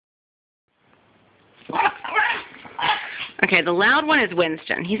Okay, the loud one is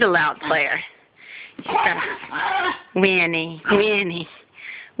Winston. He's a loud player. Winnie, Winnie.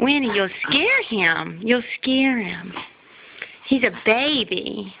 Winnie, you'll scare him. You'll scare him. He's a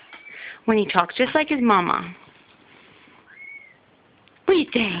baby. When he talks just like his mama. What do you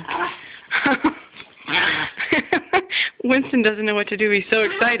think? Winston doesn't know what to do. He's so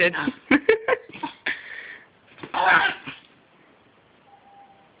excited.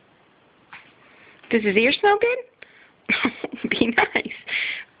 Does his ear smell good? Be nice.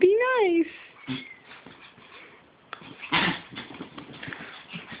 Be nice.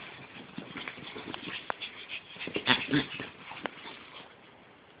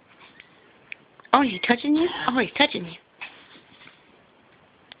 Oh, is he touching you? Oh, he's touching you.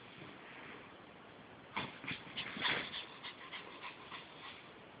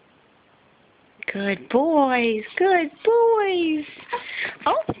 Good boys. Good boys.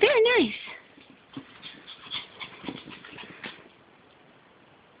 Oh, very nice.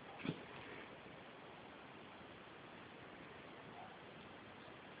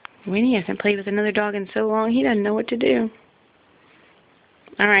 Winnie hasn't played with another dog in so long, he doesn't know what to do.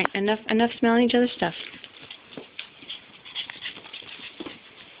 All right, enough smelling each other's stuff.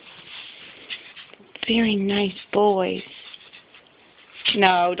 Very nice boys.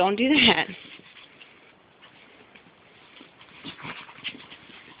 No, don't do that.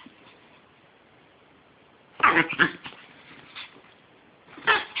 What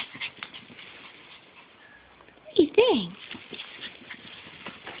do you think?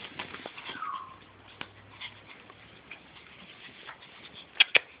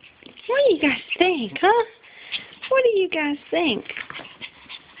 What do you guys think, huh? What do you guys think?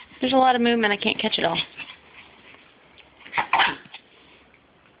 There's a lot of movement. I can't catch it all.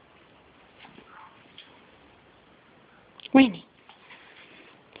 Winnie.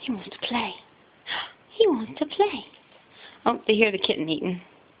 He wants to play. He wants to play. Oh, they hear the kitten eating.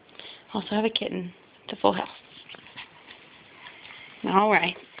 Also have a kitten. It's a full house. All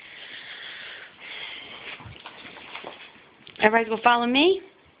right. Everybody's gonna follow me?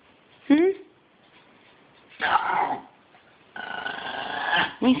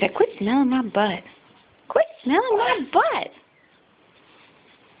 He said, quit smelling my butt. Quit smelling my butt.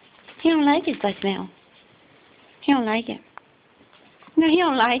 He don't like it if I smell. He don't like it. No, he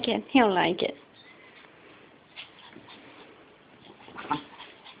don't like it. He don't like it.